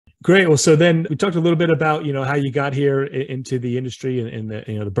Great. Well, so then we talked a little bit about, how you got here into the industry and the,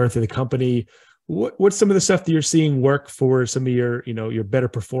 the birth of the company. What's some of the stuff that you're seeing work for some of your, your better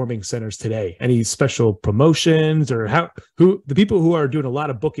performing centers today? Any special promotions or who the people who are doing a lot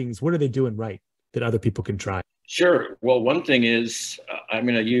of bookings, what are they doing right that other people can try? Sure. Well, one thing is, I'm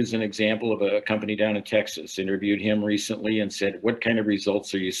going to use an example of a company down in Texas. Interviewed him recently and said, "What kind of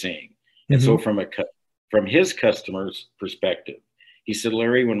results are you seeing?" And so from his customers' perspective, he said,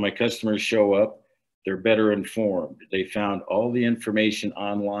 "Larry, when my customers show up, they're better informed. They found all the information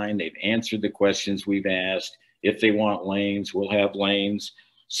online. They've answered the questions we've asked. If they want lanes, we'll have lanes."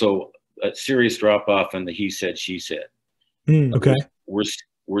 So a serious drop off in the he said, she said. Okay.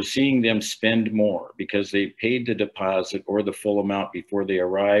 We're seeing them spend more because they paid the deposit or the full amount before they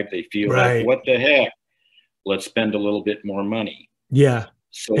arrive. They feel like, what the heck? Let's spend a little bit more money. Yeah.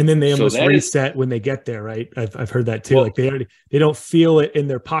 And then they almost reset when they get there, right? I've heard that too. Well, like they don't feel it in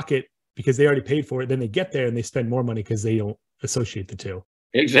their pocket because they already paid for it. Then they get there and they spend more money because they don't associate the two.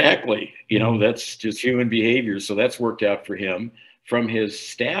 Exactly. That's just human behavior. So that's worked out for him. From his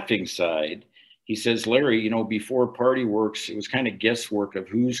staffing side, he says, "Larry, before Partywirks, it was kind of guesswork of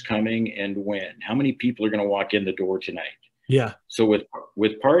who's coming and when. How many people are going to walk in the door tonight?" Yeah. So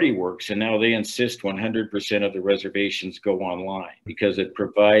with Partywirks, and now they insist 100% of the reservations go online because it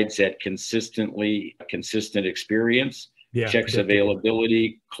provides that consistent experience, checks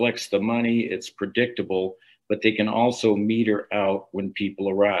availability, collects the money. It's predictable, but they can also meter out when people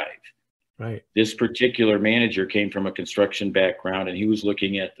arrive. Right. This particular manager came from a construction background, and he was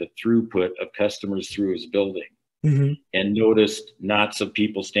looking at the throughput of customers through his building and noticed knots of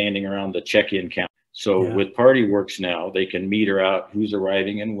people standing around the check-in counter. So with Partywirks now, they can meter out who's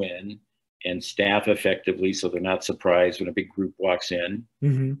arriving and when and staff effectively so they're not surprised when a big group walks in.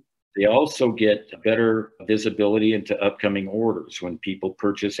 They also get better visibility into upcoming orders. When people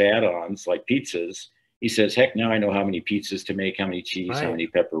purchase add-ons like pizzas, he says, "Heck, now I know how many pizzas to make, how many cheese, how many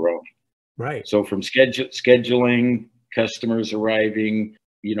pepperoni." Right. So from scheduling, customers arriving,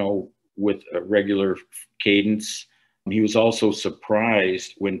 with a regular cadence. He was also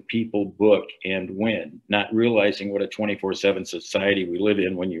surprised when people book and when, not realizing what a 24/7 society we live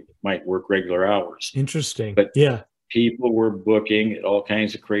in when you might work regular hours. Interesting. But people were booking at all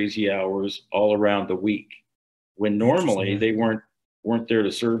kinds of crazy hours all around the week when normally they weren't there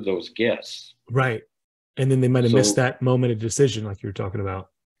to serve those guests. Right. And then they might have missed that moment of decision like you were talking about.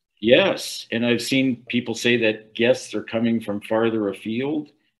 Yes. And I've seen people say that guests are coming from farther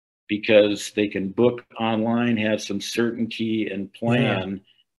afield because they can book online, have some certainty and plan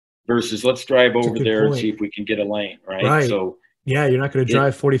versus let's drive over there and see if we can get a lane, right? So you're not going to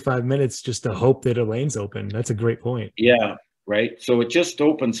drive 45 minutes just to hope that a lane's open. That's a great point. Yeah, right. So it just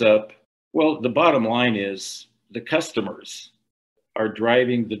opens up. Well, the bottom line is the customers are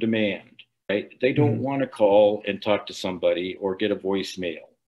driving the demand, right? They don't want to call and talk to somebody or get a voicemail.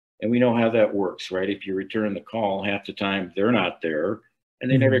 And we know how that works, right? If you return the call, half the time they're not there and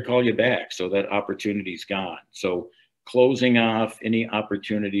they never call you back. So that opportunity's gone. So closing off any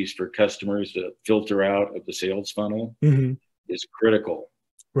opportunities for customers to filter out of the sales funnel is critical.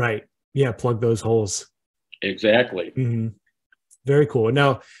 Right. Yeah. Plug those holes. Exactly. Very cool.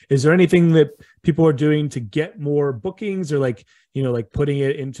 Now, is there anything that people are doing to get more bookings or like putting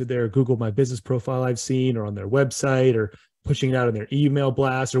it into their Google My Business profile I've seen or on their website or pushing it out in their email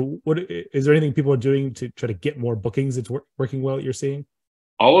blast, or what is there anything people are doing to try to get more bookings that's working well that you're seeing?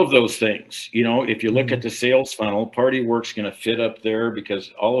 All of those things. If you look at the sales funnel, Partywirks going to fit up there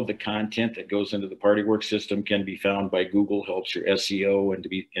because all of the content that goes into the Partywirks system can be found by Google, helps your SEO and to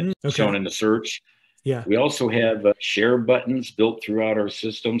be shown in the search. Yeah. We also have share buttons built throughout our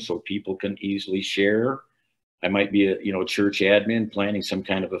system so people can easily share. I might be a church admin planning some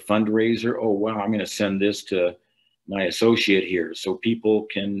kind of a fundraiser. Oh, wow, I'm going to send this to my associate here so people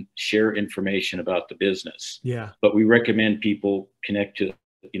can share information about the business. Yeah. But we recommend people connect to,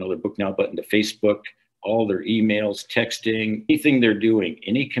 their Book Now button to Facebook, all their emails, texting, anything they're doing,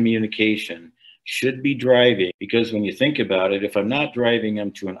 any communication should be driving. Because when you think about it, if I'm not driving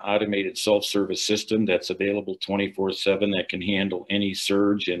them to an automated self-service system that's available 24/7 that can handle any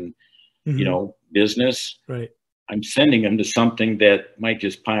surge in, business, right, I'm sending them to something that might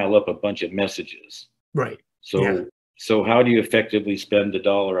just pile up a bunch of messages. Right. So how do you effectively spend the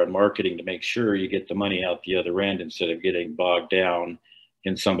dollar on marketing to make sure you get the money out the other end instead of getting bogged down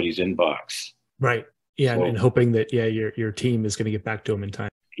in somebody's inbox? Right. Yeah. And hoping that, your team is going to get back to them in time.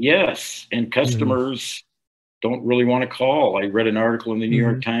 Yes. And customers don't really want to call. I read an article in the New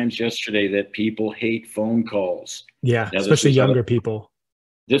York Times yesterday that people hate phone calls. Yeah. Now, especially younger people.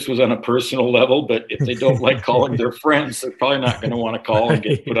 this was on a personal level, but if they don't like calling their friends, they're probably not going to want to call and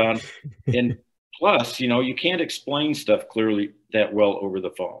get put on. And plus, you know, you can't explain stuff clearly that well over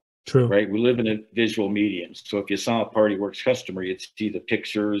the phone. True. Right. We live in a visual medium. So if you saw a Partywirks customer, you'd see the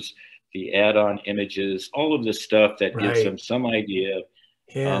pictures, the add-on images, all of this stuff that gives them some idea.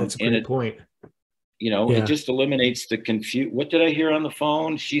 Yeah, that's a great point. You know, it just eliminates the confusion. What did I hear on the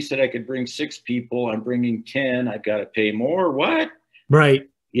phone? She said I could bring 6 people. I'm bringing 10. I've got to pay more. What? Right.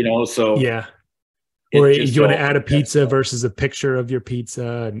 You know, so yeah. Or you want to add a pizza versus a picture of your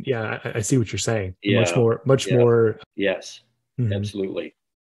pizza. And I see what you're saying. Yeah. Much more. Yes, absolutely.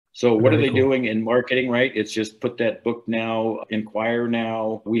 So what are they doing in marketing, right? It's just put that book now, inquire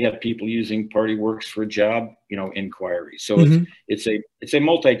now. We have people using Partywirks for job, you know, inquiry. So it's a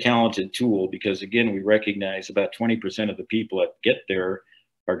multi-talented tool, because again, we recognize about 20% of the people that get there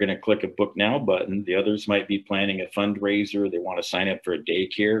are going to click a book now button. The others might be planning a fundraiser. They want to sign up for a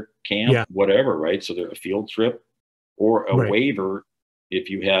daycare camp, whatever, right? So they're a field trip or a waiver if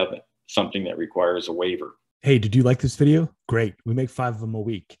you have something that requires a waiver. Hey, did you like this video? Great. We make 5 of them a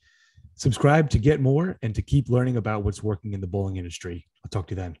week. Subscribe to get more and to keep learning about what's working in the bowling industry. I'll talk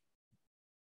to you then.